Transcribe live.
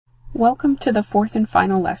Welcome to the fourth and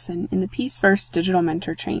final lesson in the Peace First Digital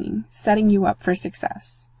Mentor Training, Setting You Up for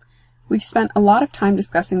Success. We've spent a lot of time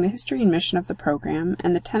discussing the history and mission of the program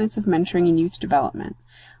and the tenets of mentoring and youth development.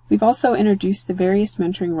 We've also introduced the various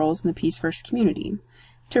mentoring roles in the Peace First community.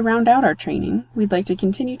 To round out our training, we'd like to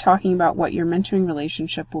continue talking about what your mentoring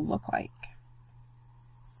relationship will look like.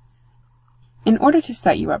 In order to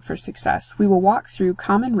set you up for success, we will walk through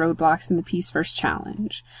common roadblocks in the Peace First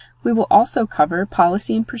Challenge. We will also cover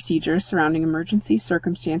policy and procedures surrounding emergency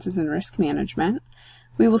circumstances and risk management.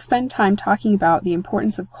 We will spend time talking about the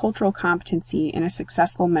importance of cultural competency in a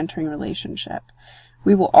successful mentoring relationship.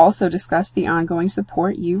 We will also discuss the ongoing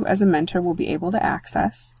support you as a mentor will be able to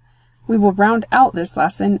access. We will round out this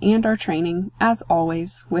lesson and our training, as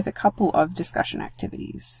always, with a couple of discussion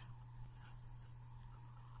activities.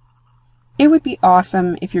 It would be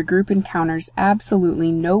awesome if your group encounters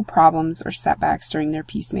absolutely no problems or setbacks during their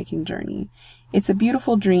peacemaking journey. It's a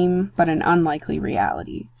beautiful dream, but an unlikely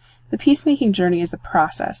reality. The peacemaking journey is a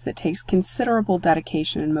process that takes considerable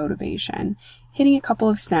dedication and motivation. Hitting a couple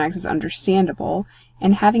of snags is understandable,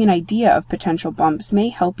 and having an idea of potential bumps may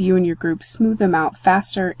help you and your group smooth them out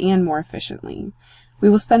faster and more efficiently. We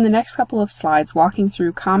will spend the next couple of slides walking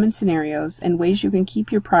through common scenarios and ways you can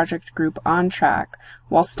keep your project group on track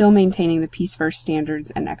while still maintaining the Peace First standards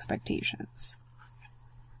and expectations.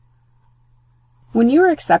 When you are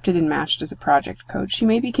accepted and matched as a project coach, you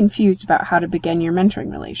may be confused about how to begin your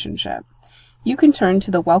mentoring relationship. You can turn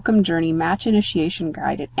to the Welcome Journey Match Initiation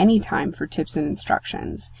Guide at any time for tips and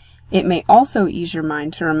instructions. It may also ease your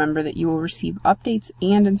mind to remember that you will receive updates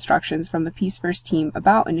and instructions from the Peace First team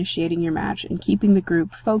about initiating your match and keeping the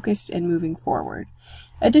group focused and moving forward.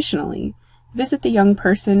 Additionally, visit the Young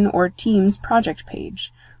Person or Team's project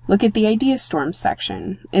page. Look at the Idea Storm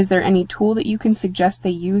section. Is there any tool that you can suggest they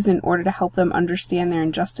use in order to help them understand their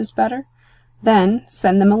injustice better? Then,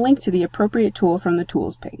 send them a link to the appropriate tool from the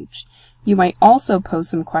Tools page. You might also pose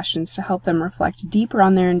some questions to help them reflect deeper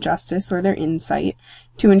on their injustice or their insight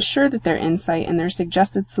to ensure that their insight and their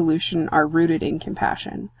suggested solution are rooted in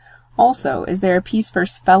compassion. Also, is there a Peace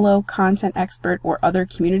First fellow, content expert, or other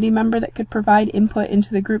community member that could provide input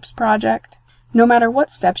into the group's project? No matter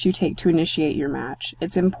what steps you take to initiate your match,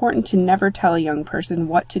 it's important to never tell a young person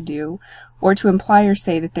what to do or to imply or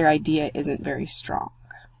say that their idea isn't very strong.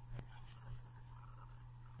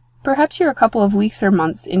 Perhaps you're a couple of weeks or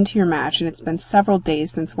months into your match and it's been several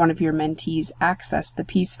days since one of your mentees accessed the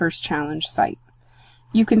Peace First Challenge site.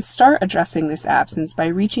 You can start addressing this absence by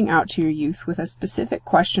reaching out to your youth with a specific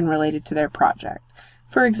question related to their project.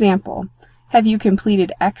 For example, have you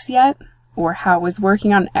completed X yet? Or how is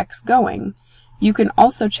working on X going? You can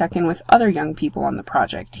also check in with other young people on the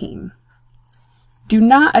project team. Do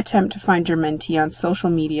not attempt to find your mentee on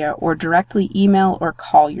social media or directly email or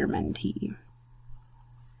call your mentee.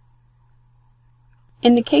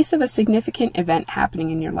 In the case of a significant event happening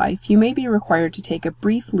in your life, you may be required to take a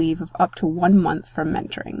brief leave of up to 1 month from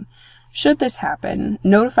mentoring. Should this happen,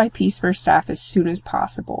 notify Peace First staff as soon as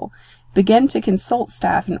possible. Begin to consult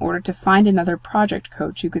staff in order to find another project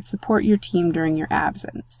coach who could support your team during your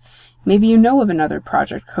absence. Maybe you know of another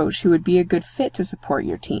project coach who would be a good fit to support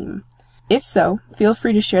your team. If so, feel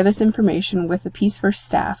free to share this information with the Peace First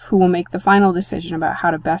staff who will make the final decision about how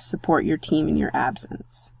to best support your team in your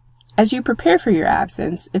absence. As you prepare for your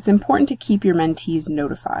absence, it's important to keep your mentees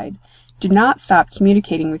notified. Do not stop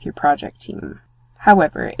communicating with your project team.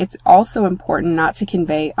 However, it's also important not to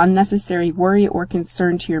convey unnecessary worry or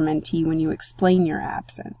concern to your mentee when you explain your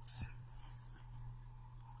absence.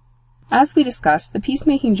 As we discussed, the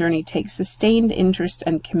peacemaking journey takes sustained interest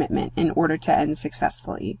and commitment in order to end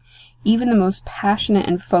successfully. Even the most passionate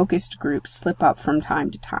and focused groups slip up from time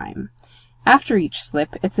to time. After each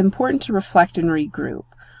slip, it's important to reflect and regroup.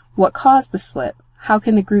 What caused the slip? How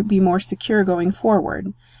can the group be more secure going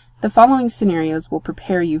forward? The following scenarios will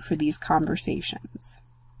prepare you for these conversations.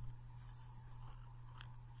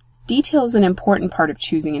 Detail is an important part of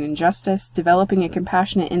choosing an injustice, developing a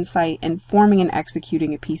compassionate insight, and forming and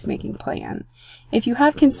executing a peacemaking plan. If you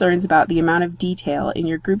have concerns about the amount of detail in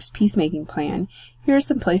your group's peacemaking plan, here are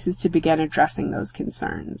some places to begin addressing those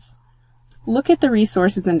concerns. Look at the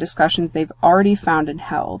resources and discussions they've already found and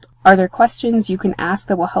held. Are there questions you can ask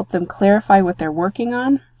that will help them clarify what they're working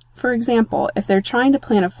on? For example, if they're trying to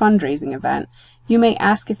plan a fundraising event, you may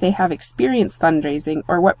ask if they have experience fundraising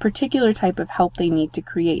or what particular type of help they need to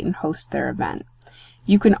create and host their event.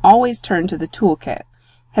 You can always turn to the toolkit.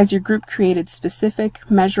 Has your group created specific,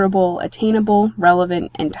 measurable, attainable,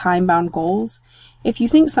 relevant, and time-bound goals? If you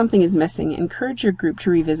think something is missing, encourage your group to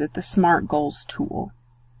revisit the SMART Goals tool.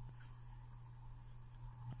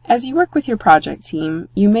 As you work with your project team,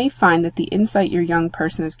 you may find that the insight your young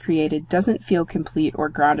person has created doesn't feel complete or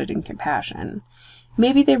grounded in compassion.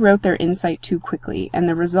 Maybe they wrote their insight too quickly, and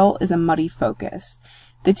the result is a muddy focus.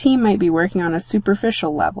 The team might be working on a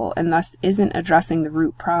superficial level and thus isn't addressing the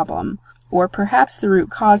root problem, or perhaps the root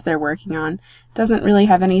cause they're working on doesn't really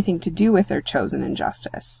have anything to do with their chosen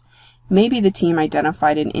injustice. Maybe the team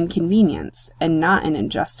identified an inconvenience and not an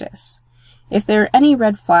injustice. If there are any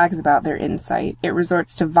red flags about their insight, it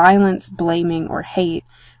resorts to violence, blaming, or hate,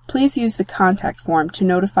 please use the contact form to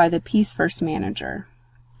notify the Peace First manager.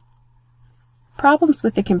 Problems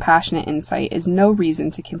with the compassionate insight is no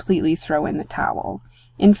reason to completely throw in the towel.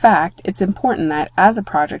 In fact, it's important that, as a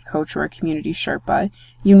project coach or a community Sherpa,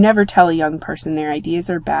 you never tell a young person their ideas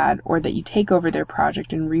are bad or that you take over their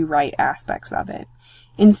project and rewrite aspects of it.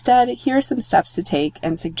 Instead, here are some steps to take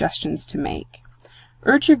and suggestions to make.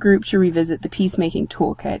 Urge your group to revisit the Peacemaking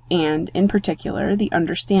Toolkit and, in particular, the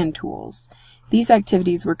Understand tools. These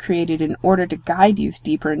activities were created in order to guide youth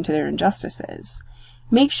deeper into their injustices.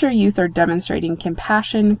 Make sure youth are demonstrating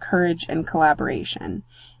compassion, courage, and collaboration.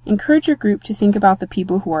 Encourage your group to think about the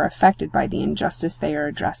people who are affected by the injustice they are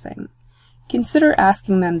addressing. Consider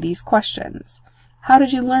asking them these questions. How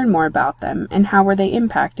did you learn more about them, and how were they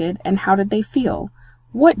impacted, and how did they feel?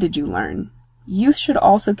 What did you learn? Youth should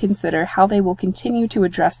also consider how they will continue to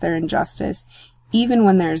address their injustice even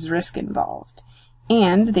when there is risk involved.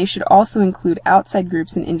 And they should also include outside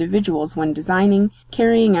groups and individuals when designing,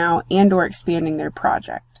 carrying out, and/or expanding their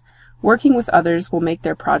project. Working with others will make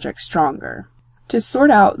their project stronger. To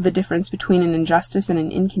sort out the difference between an injustice and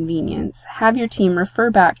an inconvenience, have your team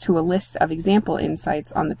refer back to a list of example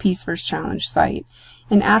insights on the Peace First Challenge site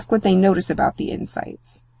and ask what they notice about the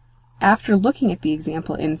insights. After looking at the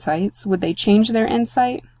example insights, would they change their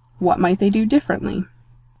insight? What might they do differently?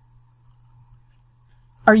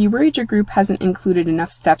 Are you worried your group hasn't included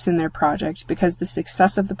enough steps in their project because the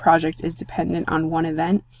success of the project is dependent on one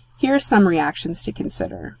event? Here are some reactions to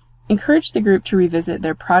consider. Encourage the group to revisit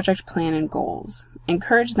their project plan and goals.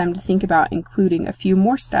 Encourage them to think about including a few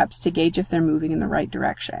more steps to gauge if they're moving in the right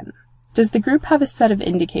direction. Does the group have a set of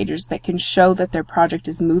indicators that can show that their project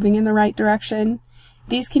is moving in the right direction?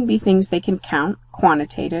 These can be things they can count,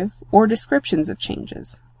 quantitative, or descriptions of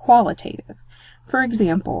changes, qualitative. For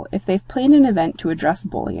example, if they've planned an event to address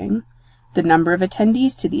bullying, the number of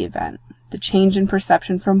attendees to the event, the change in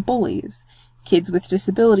perception from bullies, kids with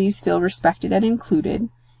disabilities feel respected and included,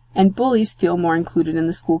 and bullies feel more included in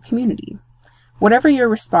the school community. Whatever your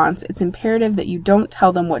response, it's imperative that you don't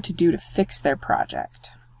tell them what to do to fix their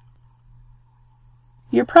project.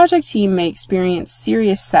 Your project team may experience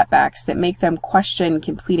serious setbacks that make them question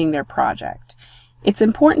completing their project. It's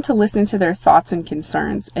important to listen to their thoughts and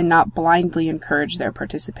concerns and not blindly encourage their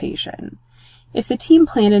participation. If the team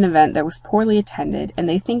planned an event that was poorly attended and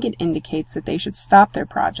they think it indicates that they should stop their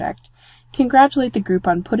project, congratulate the group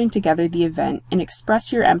on putting together the event and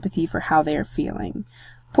express your empathy for how they are feeling.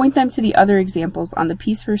 Point them to the other examples on the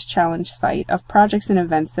Peace First Challenge site of projects and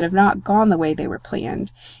events that have not gone the way they were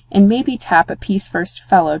planned, and maybe tap a Peace First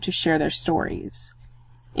fellow to share their stories.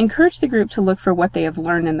 Encourage the group to look for what they have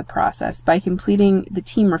learned in the process by completing the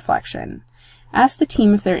team reflection. Ask the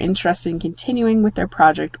team if they're interested in continuing with their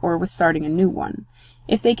project or with starting a new one.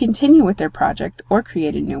 If they continue with their project or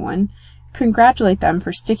create a new one, congratulate them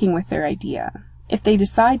for sticking with their idea. If they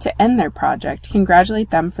decide to end their project, congratulate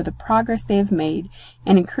them for the progress they have made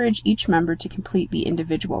and encourage each member to complete the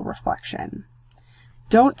individual reflection.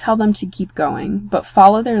 Don't tell them to keep going, but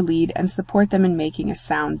follow their lead and support them in making a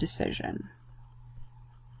sound decision.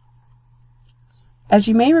 As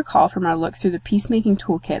you may recall from our look through the Peacemaking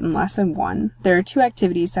Toolkit in Lesson 1, there are 2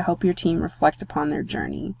 activities to help your team reflect upon their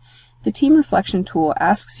journey. The Team Reflection tool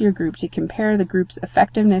asks your group to compare the group's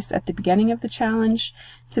effectiveness at the beginning of the challenge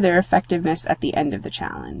to their effectiveness at the end of the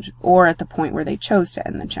challenge, or at the point where they chose to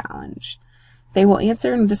end the challenge. They will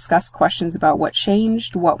answer and discuss questions about what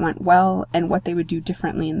changed, what went well, and what they would do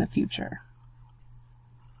differently in the future.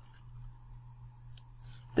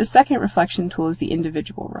 The second reflection tool is the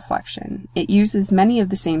individual reflection. It uses many of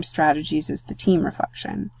the same strategies as the team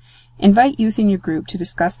reflection. Invite youth in your group to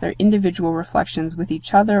discuss their individual reflections with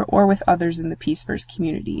each other or with others in the Peace First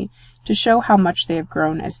community to show how much they have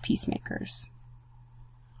grown as peacemakers.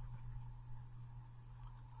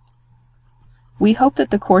 We hope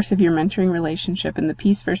that the course of your mentoring relationship in the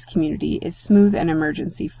Peace First community is smooth and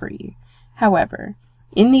emergency-free. However,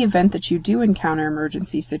 in the event that you do encounter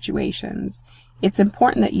emergency situations, it's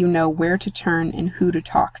important that you know where to turn and who to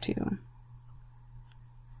talk to.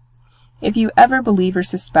 If you ever believe or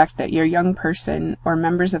suspect that your young person or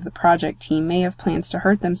members of the project team may have plans to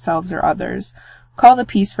hurt themselves or others, call the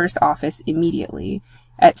Peace First office immediately.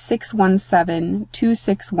 at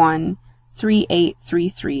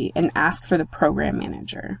 617-261-3833 and ask for the program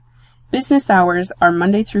manager. Business hours are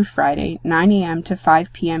Monday through Friday, 9 a.m. to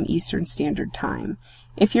 5 p.m. Eastern Standard Time.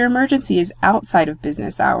 If your emergency is outside of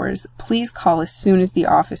business hours, please call as soon as the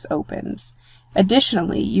office opens.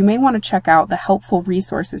 Additionally, you may want to check out the Helpful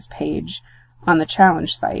Resources page on the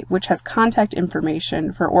Challenge site, which has contact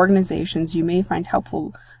information for organizations you may find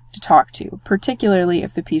helpful to talk to, particularly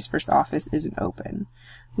if the Peace First office isn't open.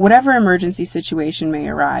 Whatever emergency situation may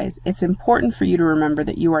arise, it's important for you to remember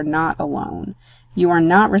that you are not alone. You are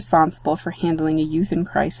not responsible for handling a youth in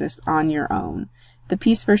crisis on your own. The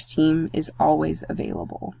Peace First team is always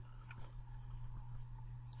available.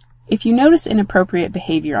 If you notice inappropriate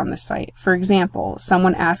behavior on the site, for example,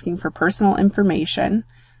 someone asking for personal information,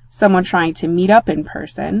 someone trying to meet up in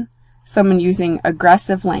person, someone using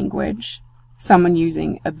aggressive language, someone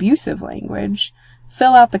using abusive language,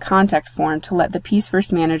 fill out the contact form to let the Peace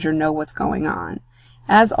First manager know what's going on.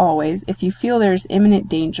 As always, if you feel there is imminent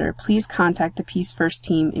danger, please contact the Peace First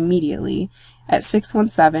team immediately at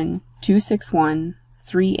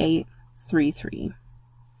 617-261-3833.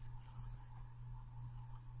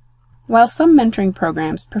 While some mentoring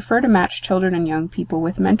programs prefer to match children and young people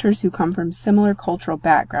with mentors who come from similar cultural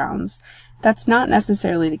backgrounds, that's not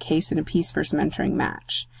necessarily the case in a Peace First mentoring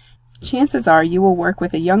match. Chances are you will work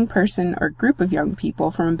with a young person or group of young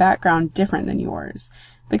people from a background different than yours.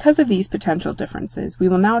 Because of these potential differences, we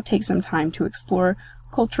will now take some time to explore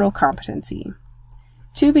cultural competency.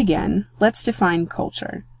 To begin, let's define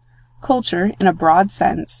culture. Culture, in a broad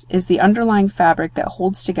sense, is the underlying fabric that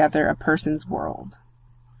holds together a person's world.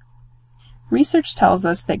 Research tells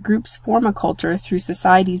us that groups form a culture through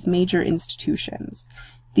society's major institutions.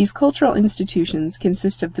 These cultural institutions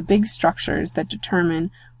consist of the big structures that determine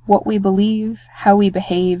what we believe, how we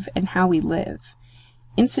behave, and how we live.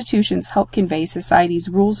 Institutions help convey society's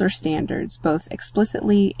rules or standards both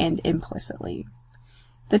explicitly and implicitly.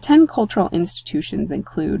 The 10 cultural institutions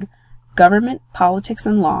include government, politics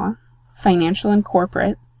and law, financial and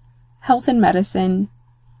corporate, health and medicine,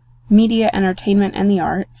 media, entertainment and the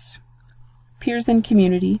arts, peers and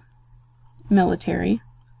community, military,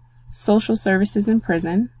 social services and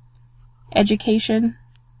prison, education,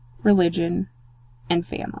 religion, and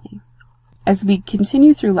family. As we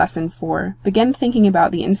continue through Lesson 4, begin thinking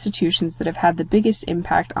about the institutions that have had the biggest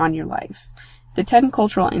impact on your life. The 10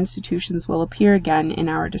 cultural institutions will appear again in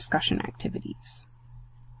our discussion activities.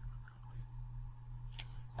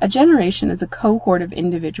 A generation is a cohort of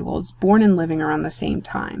individuals born and living around the same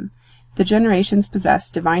time. The generations possess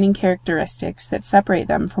defining characteristics that separate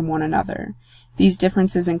them from one another. These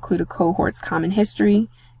differences include a cohort's common history,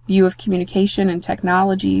 view of communication and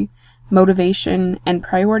technology, motivation, and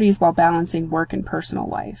priorities while balancing work and personal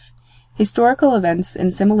life. Historical events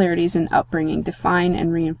and similarities in upbringing define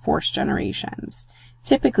and reinforce generations.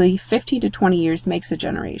 Typically, 15 to 20 years makes a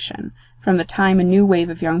generation, from the time a new wave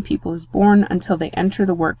of young people is born until they enter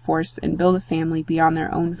the workforce and build a family beyond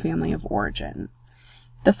their own family of origin.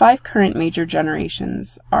 The 5 current major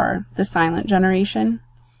generations are the Silent Generation,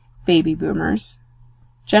 Baby Boomers,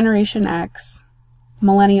 Generation X,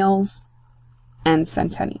 Millennials, and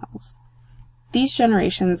Centennials. These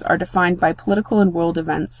generations are defined by political and world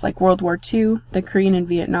events like World War II, the Korean and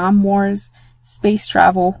Vietnam Wars, space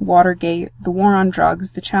travel, Watergate, the war on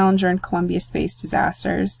drugs, the Challenger and Columbia space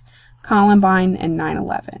disasters, Columbine, and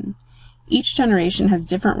 9/11. Each generation has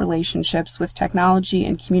different relationships with technology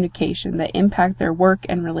and communication that impact their work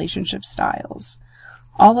and relationship styles.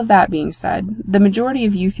 All of that being said, the majority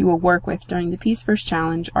of youth you will work with during the Peace First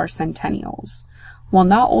Challenge are centennials. While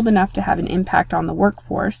not old enough to have an impact on the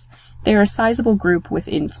workforce, they are a sizable group with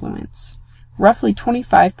influence. Roughly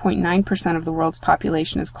 25.9% of the world's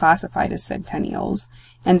population is classified as centennials,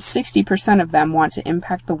 and 60% of them want to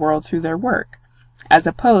impact the world through their work, as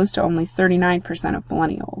opposed to only 39% of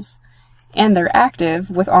millennials. And they're active,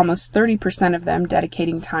 with almost 30% of them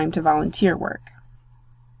dedicating time to volunteer work.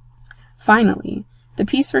 Finally, the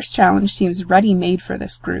Peace First Challenge seems ready-made for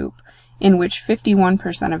this group, in which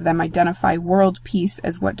 51% of them identify world peace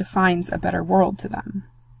as what defines a better world to them.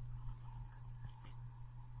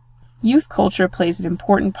 Youth culture plays an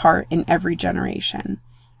important part in every generation.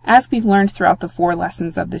 As we've learned throughout the 4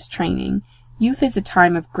 lessons of this training, youth is a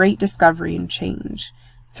time of great discovery and change.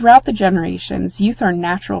 Throughout the generations, youth are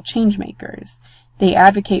natural change makers. They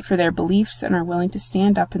advocate for their beliefs and are willing to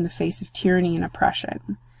stand up in the face of tyranny and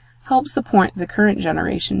oppression. Help support the current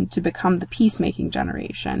generation to become the peacemaking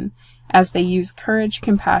generation, as they use courage,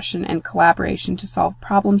 compassion, and collaboration to solve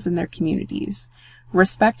problems in their communities,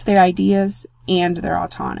 respect their ideas, and their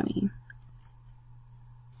autonomy.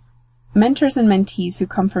 Mentors and mentees who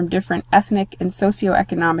come from different ethnic and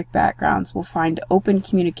socioeconomic backgrounds will find open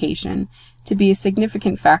communication to be a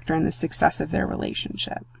significant factor in the success of their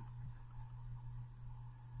relationship.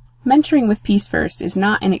 Mentoring with Peace First is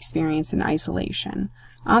not an experience in isolation.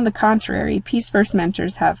 On the contrary, Peace First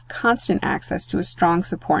mentors have constant access to a strong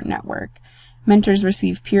support network. Mentors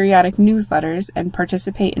receive periodic newsletters and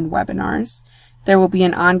participate in webinars. There will be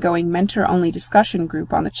an ongoing mentor-only discussion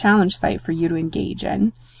group on the challenge site for you to engage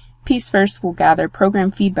in. Peace First will gather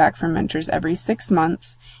program feedback from mentors every 6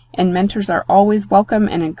 months, and mentors are always welcome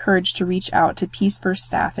and encouraged to reach out to Peace First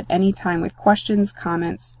staff at any time with questions,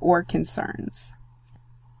 comments, or concerns.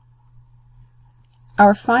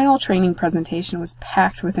 Our final training presentation was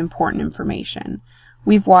packed with important information.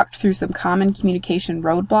 We've walked through some common communication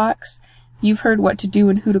roadblocks. You've heard what to do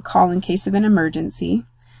and who to call in case of an emergency.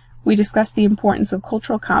 We discussed the importance of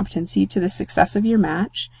cultural competency to the success of your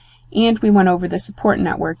match, and we went over the support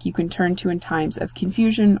network you can turn to in times of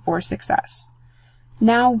confusion or success.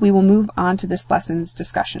 Now we will move on to this lesson's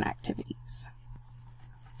discussion activities.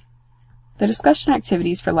 The discussion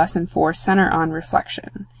activities for Lesson 4 center on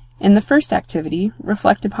reflection. In the first activity,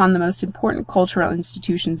 reflect upon the most important cultural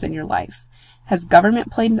institutions in your life. Has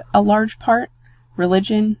government played a large part?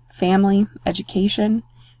 Religion, family, education?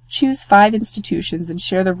 Choose 5 institutions and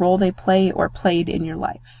share the role they play or played in your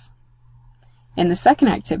life. In the second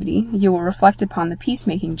activity, you will reflect upon the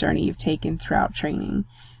peacemaking journey you've taken throughout training.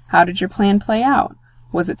 How did your plan play out?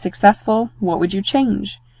 Was it successful? What would you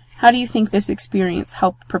change? How do you think this experience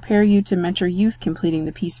helped prepare you to mentor youth completing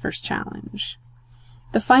the Peace First Challenge?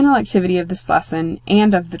 The final activity of this lesson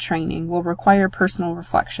and of the training will require personal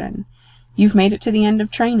reflection. You've made it to the end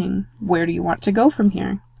of training. Where do you want to go from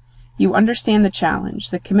here? You understand the challenge,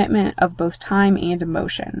 the commitment of both time and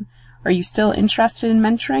emotion. Are you still interested in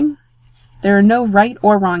mentoring? There are no right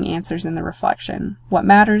or wrong answers in the reflection. What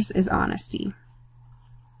matters is honesty.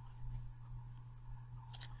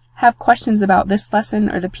 Have questions about this lesson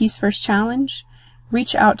or the Peace First Challenge?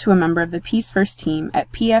 Reach out to a member of the Peace First team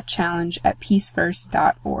at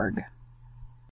pfchallenge@peacefirst.org.